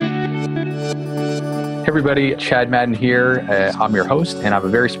Hey everybody, Chad Madden here. I'm your host, and I have a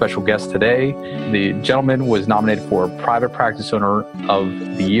very special guest today. The gentleman was nominated for Private Practice Owner of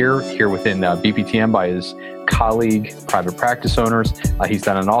the Year here within BPTM by his colleague, private practice owners. He's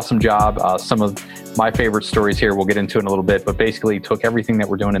done an awesome job. Some of my favorite stories here we'll get into in a little bit, but basically took everything that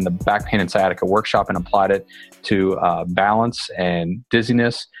we're doing in the back pain and sciatica workshop and applied it to balance and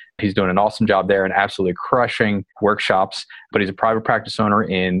dizziness. He's doing an awesome job there and absolutely crushing workshops, but he's a private practice owner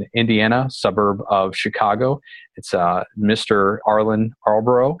in Indiana, suburb of Chicago. It's Mr. Arlan,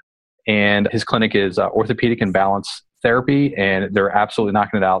 and his clinic is orthopedic and balance therapy, and they're absolutely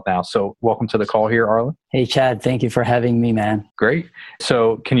knocking it out now. So welcome to the call here, Arlan. Hey, Chad. Thank you for having me, man. Great.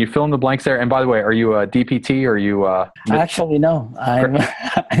 So can you fill in the blanks there? And by the way, are you a DPT or are you... Actually, no. I'm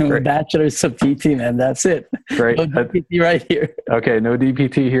a bachelor's of PT, man. That's it. Great. No DPT right here. Okay, no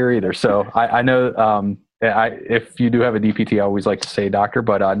DPT here either. So I know if you do have a DPT, I always like to say doctor,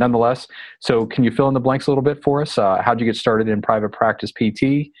 but nonetheless, so can you fill in the blanks a little bit for us? How'd you get started in private practice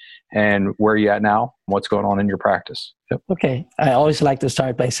PT? And where are you at now? What's going on in your practice? Yep. Okay. I always like to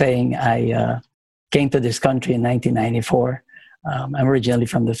start by saying I came to this country in 1994. I'm originally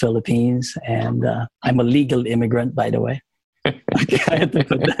from the Philippines, and I'm a legal immigrant, by the way. Okay, I had to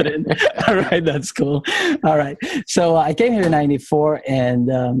put that in. All right, that's cool. All right. So I came here in 94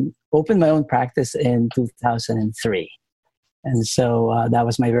 and opened my own practice in 2003. And so that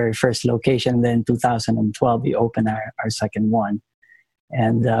was my very first location. Then in 2012, we opened our second one.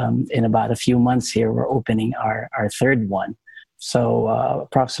 And in about a few months here, we're opening our third one. So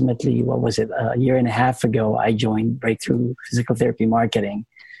approximately, a year and a half ago, I joined Breakthrough Physical Therapy Marketing.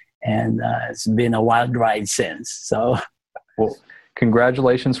 And it's been a wild ride since. So, well,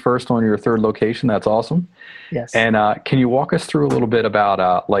 congratulations first on your third location. That's awesome. Yes. And can you walk us through a little bit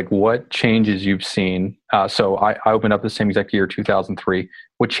about what changes you've seen? So I opened up the same exact year, 2003.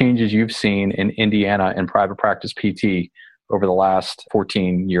 What changes you've seen in Indiana in private practice PT over the last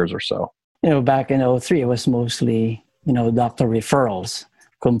 14 years or so? Back in 2003, it was mostly, doctor referrals,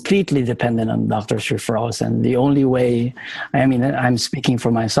 completely dependent on doctor's referrals. And the only way, I'm speaking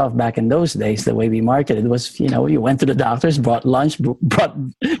for myself, back in those days, the way we marketed was, you went to the doctors, brought lunch, brought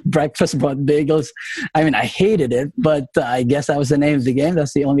breakfast, brought bagels. I hated it, but I guess that was the name of the game.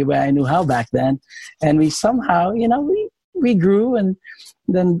 That's the only way I knew how back then. And we somehow, we grew, and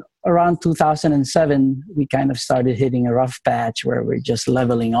then around 2007, we kind of started hitting a rough patch where we're just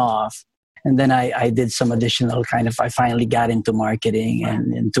leveling off. And then I did some additional I finally got into marketing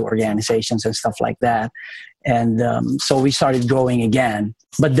and into organizations and stuff like that. And so we started growing again.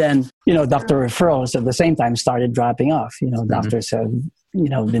 But then, doctor referrals at the same time started dropping off. Doctors have,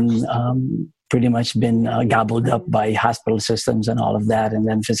 been pretty much been gobbled up by hospital systems and all of that. And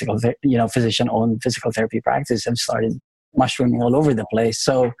then physician-owned physical therapy practices have started mushrooming all over the place.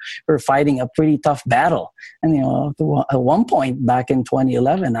 So we're fighting a pretty tough battle. And, at one point back in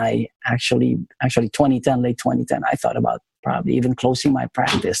 2011, I actually 2010, late 2010, I thought about probably even closing my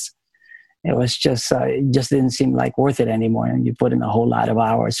practice. It was just, it just didn't seem like worth it anymore. And you put in a whole lot of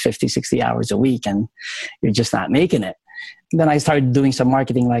hours, 50, 60 hours a week, and you're just not making it. Then I started doing some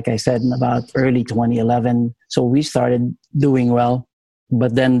marketing, like I said, in about early 2011. So we started doing well.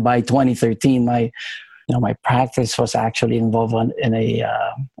 But then by 2013, my practice was actually involved in a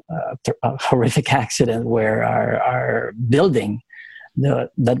horrific accident where our building,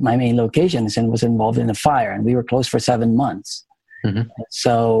 that my main location is in, was involved in a fire, and we were closed for 7 months. Mm-hmm.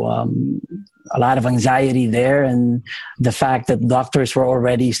 So a lot of anxiety there, and the fact that doctors were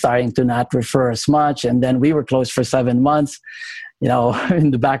already starting to not refer as much, and then we were closed for 7 months.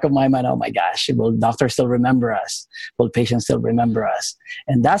 In the back of my mind, oh my gosh, will doctors still remember us? Will patients still remember us?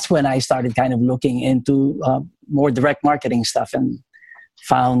 And that's when I started kind of looking into more direct marketing stuff and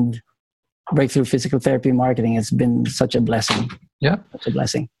found Breakthrough Physical Therapy Marketing. It's been such a blessing. Yeah. Such a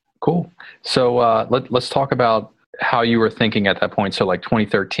blessing. Cool. So let's talk about how you were thinking at that point. So like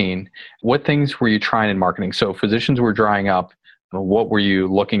 2013, what things were you trying in marketing? So physicians were drying up. What were you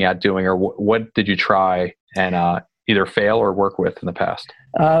looking at doing, or what did you try and either fail or work with in the past?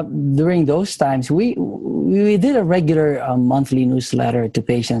 During those times, we did a regular monthly newsletter to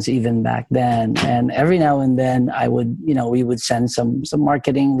patients even back then. And every now and then we would send some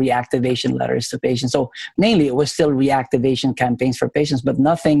marketing reactivation letters to patients. So mainly it was still reactivation campaigns for patients, but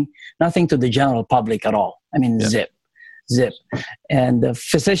nothing to the general public at all. Yeah. Zip. And the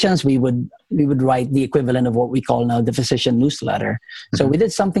physicians, we would write the equivalent of what we call now the physician newsletter. Mm-hmm. So we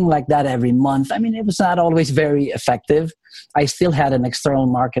did something like that every month. It was not always very effective. I still had an external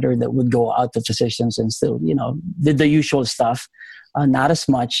marketer that would go out to physicians and still, did the usual stuff, not as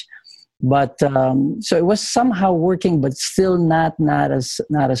much. But so it was somehow working, but still not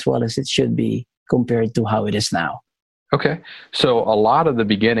as well as it should be compared to how it is now. Okay. So a lot of the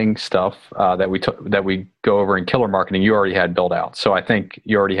beginning stuff that we go over in killer marketing, you already had built out. So I think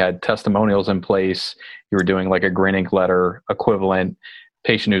you already had testimonials in place. You were doing like a green ink letter equivalent,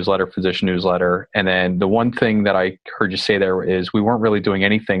 patient newsletter, physician newsletter. And then the one thing that I heard you say there is we weren't really doing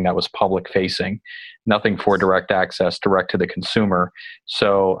anything that was public facing, nothing for direct access, direct to the consumer.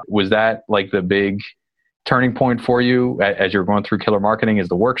 So was that like the big turning point for you as you're going through killer marketing? Is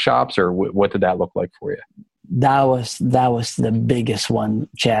the workshops, or what did that look like for you? That was the biggest one,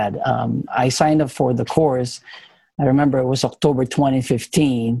 Chad. I signed up for the course. I remember it was October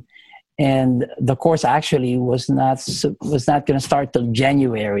 2015, and the course actually was not going to start till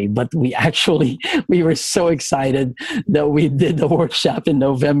January. But we were so excited that we did the workshop in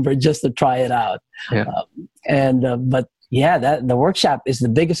November just to try it out. Yeah. But yeah, the workshop is the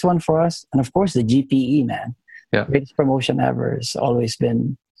biggest one for us, and of course the GPE, man. Yeah. Greatest promotion ever has always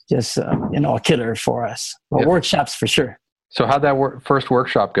been just a killer for us. Well, workshops for sure. So how'd that first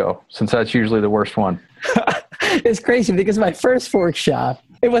workshop go? Since that's usually the worst one. It's crazy because my first workshop,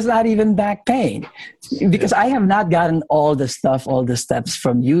 it was not even back pain, because I have not gotten all the steps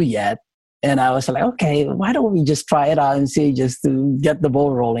from you yet. And I was like, okay, why don't we just try it out and see, just to get the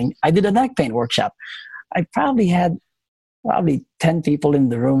ball rolling. I did a neck pain workshop. I probably had 10 people in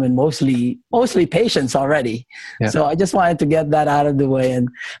the room, and mostly patients already. Yeah. So I just wanted to get that out of the way.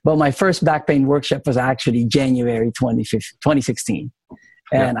 But my first back pain workshop was actually January 2016.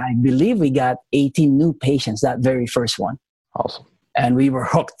 And I believe we got 18 new patients that very first one. Awesome. And we were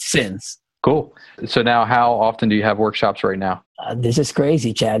hooked since. Cool. So now how often do you have workshops right now? This is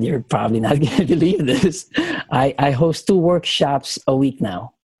crazy, Chad. You're probably not going to believe this. I host 2 workshops a week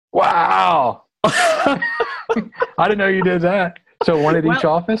now. Wow. I didn't know you did that. So one at each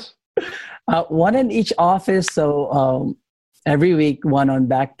office? One in each office. So every week, one on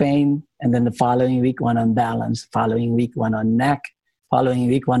back pain, and then the following week, one on balance, following week, one on neck, following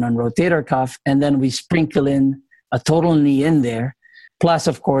week, one on rotator cuff, and then we sprinkle in a total knee in there. Plus,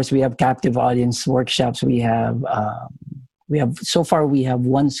 of course, we have captive audience workshops. We have so far we have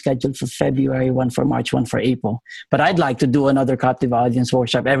one scheduled for February, one for March, one for April. But I'd like to do another captive audience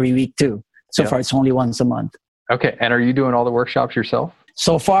workshop every week too. So far, it's only once a month. Okay. And are you doing all the workshops yourself?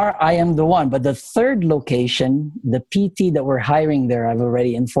 So far, I am the one. But the third location, the PT that we're hiring there, I've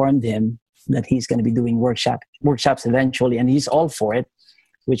already informed him that he's going to be doing workshops eventually. And he's all for it,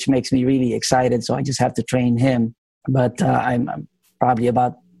 which makes me really excited. So I just have to train him. But I'm probably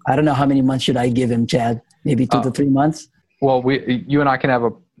about, I don't know how many months should I give him, Chad? Maybe 2 to 3 months? Well, you and I can have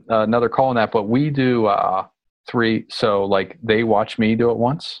another call on that, but we do 3. So like they watch me do it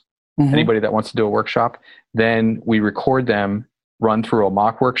once. Mm-hmm. Anybody that wants to do a workshop, then we record them, run through a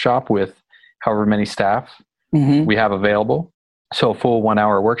mock workshop with however many staff we have available. So a full 1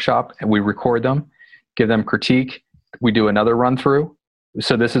 hour workshop, and we record them, give them critique. We do another run through.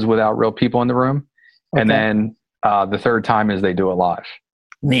 So this is without real people in the room. Okay. And then the third time is they do it live.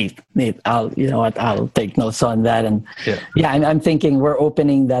 Neat. I'll take notes on that. And I'm thinking we're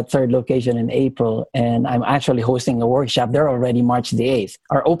opening that third location in April, and I'm actually hosting a workshop there already March the 8th.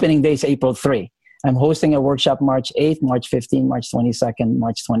 Our opening day is April 3. I'm hosting a workshop March 8th, March 15th, March 22nd,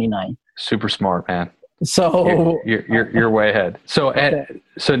 March 29th. Super smart, man. So you're way ahead. So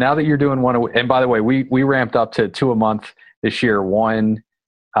so now that you're doing one, and by the way, we ramped up to 2 a month this year. One,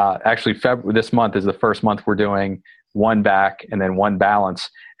 actually this month is the first month we're doing 1 back and then 1 balance.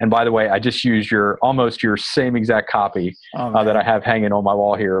 And by the way, I just used almost your same exact copy that I have hanging on my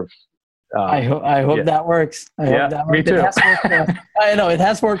wall here. I hope that works. I hope that works. Me too. It has worked for us. I know it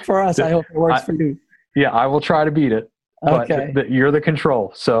has worked for us. I hope it works for you. Yeah, I will try to beat it. But you're the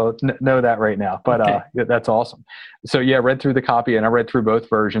control, so know that right now. But that's awesome. So read through the copy, and I read through both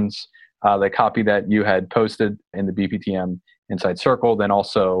versions. The copy that you had posted in the BPTM Inside Circle, then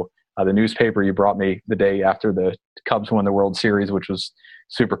also the newspaper you brought me the day after the Cubs won the World Series, which was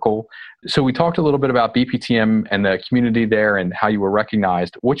super cool. So we talked a little bit about BPTM and the community there and how you were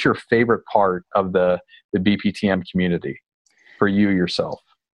recognized. What's your favorite part of the BPTM community for you yourself?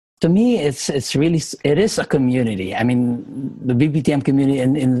 To me, it is a community. I mean, the BPTM community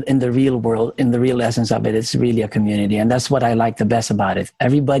in the real world, in the real essence of it, it's really a community. And that's what I like the best about it.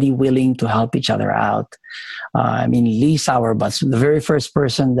 Everybody willing to help each other out. Lee Sauerbutz, the very first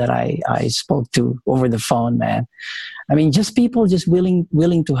person that I spoke to over the phone, man. I mean, just people just willing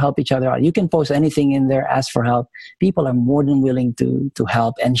to help each other out. You can post anything in there, ask for help. People are more than willing to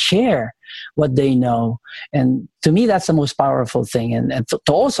help and share what they know. And to me, that's the most powerful thing. And to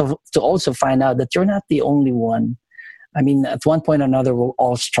also find out that you're not the only one. I mean, at one point or another, we'll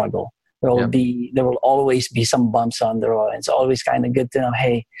all struggle. There will always be some bumps on the road. It's always kind of good to know,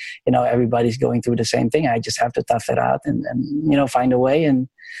 hey, everybody's going through the same thing. I just have to tough it out and find a way. And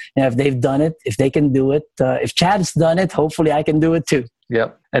if they've done it, if they can do it, if Chad's done it, hopefully I can do it too.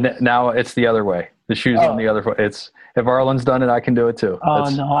 Yep. And now it's the other way. The shoe's on the other foot. It's, if Arlan's done it, I can do it too.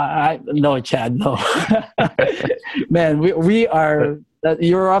 No, Chad, no. Man, we are.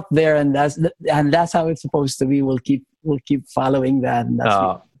 You're up there, and that's how it's supposed to be. We'll keep following that. And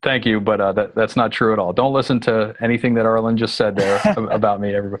that's thank you, but that's not true at all. Don't listen to anything that Arlan just said there about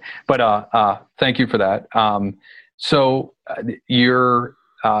me, everybody. But thank you for that. So you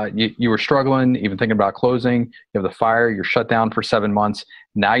were struggling, even thinking about closing. You have the fire. You're shut down for 7 months.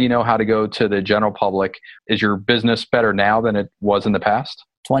 Now you know how to go to the general public. Is your business better now than it was in the past?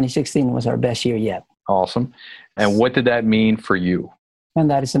 2016 was our best year yet. Awesome. And what did that mean for you? And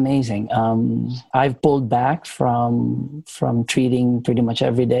that is amazing. I've pulled back from treating pretty much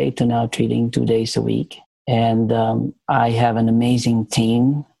every day to now treating 2 days a week. And I have an amazing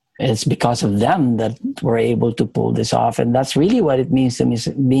team. It's because of them that we're able to pull this off. And that's really what it means to me, is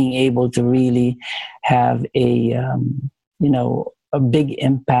being able to really have a big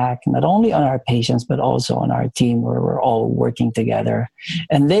impact, not only on our patients, but also on our team, where we're all working together.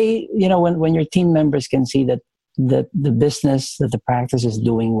 And they, when your team members can see that the business, that the practice is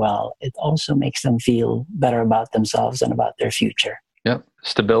doing well, it also makes them feel better about themselves and about their future. Yep.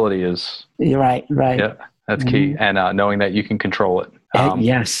 Stability is... Right. Yeah, that's key. And knowing that you can control it.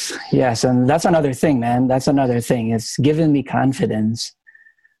 Yes. And that's another thing, man. That's another thing. It's given me confidence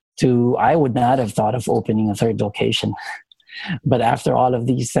I would not have thought of opening a third location. But after all of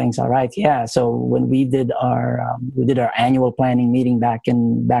these things, all right, yeah. So when we did our annual planning meeting back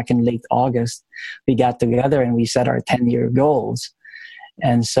in late August, we got together and we set our 10-year goals.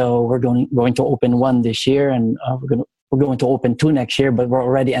 And so we're going to open one this year, and we're going to open 2 next year. But we're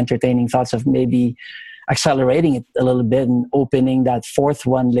already entertaining thoughts of maybe accelerating it a little bit and opening that 4th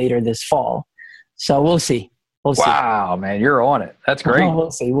one later this fall. So we'll see. Wow, man, you're on it. That's great.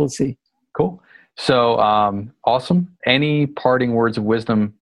 We'll see. Cool. So awesome. Any parting words of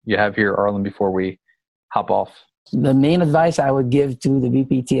wisdom you have here, Arlan, before we hop off? The main advice I would give to the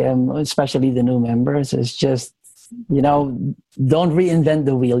BPTM, especially the new members, is just, don't reinvent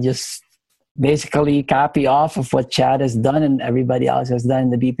the wheel. Just basically copy off of what Chad has done and everybody else has done in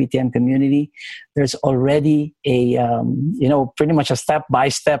the BPTM community. There's already a, pretty much a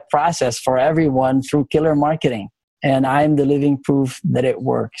step-by-step process for everyone through killer marketing. And I'm the living proof that it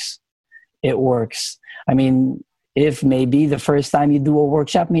works. It works. I mean, if maybe the first time you do a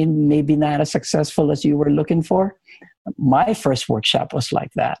workshop, maybe not as successful as you were looking for. My first workshop was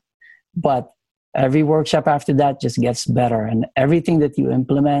like that. But every workshop after that just gets better. And everything that you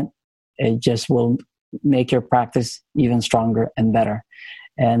implement, it just will make your practice even stronger and better.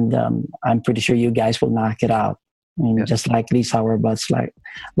 And I'm pretty sure you guys will knock it out. I mean, just like Lee Sauerbutts,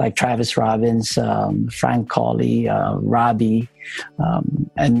 like Travis Robbins, Frank Colley, Robbie,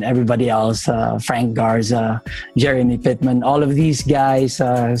 and everybody else, Frank Garza, Jeremy Pittman, all of these guys,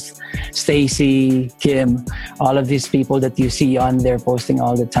 Stacy, Kim, all of these people that you see on there posting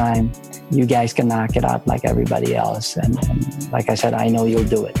all the time, you guys can knock it out like everybody else. And like I said, I know you'll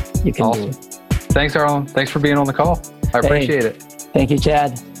do it. You can do it. Thanks, Arlan. Thanks for being on the call. I appreciate it. Thank you,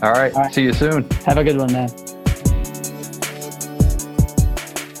 Chad. All right. See you soon. Have a good one, man.